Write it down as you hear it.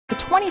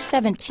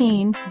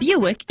2017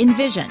 Buick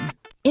Envision.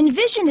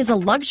 Envision is a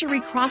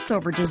luxury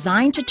crossover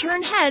designed to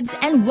turn heads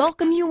and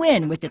welcome you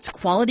in with its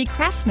quality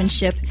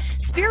craftsmanship,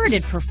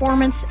 spirited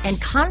performance,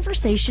 and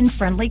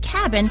conversation-friendly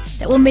cabin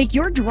that will make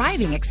your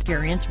driving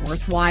experience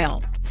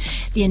worthwhile.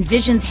 The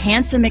Envision's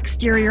handsome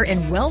exterior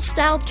and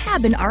well-styled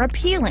cabin are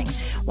appealing,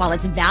 while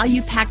its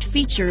value-packed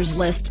features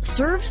list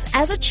serves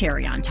as a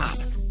cherry on top.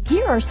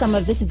 Here are some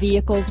of this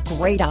vehicle's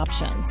great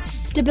options: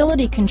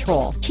 stability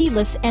control,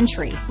 keyless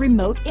entry,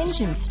 remote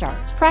engine start,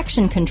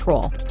 traction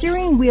control,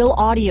 steering wheel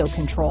audio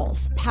controls,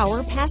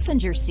 power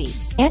passenger seat,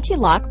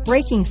 anti-lock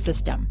braking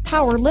system,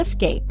 power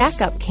liftgate,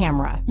 backup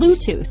camera,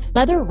 Bluetooth,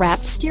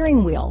 leather-wrapped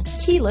steering wheel,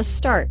 keyless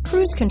start,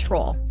 cruise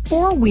control,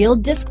 four-wheel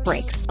disc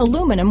brakes,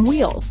 aluminum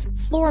wheels,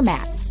 floor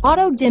mats,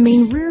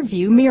 auto-dimming rear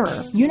view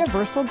mirror,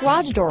 universal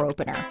garage door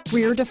opener,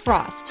 rear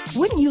defrost.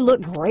 Wouldn't you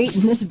look great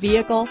in this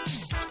vehicle?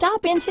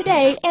 Stop in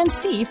today and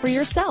see for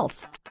yourself.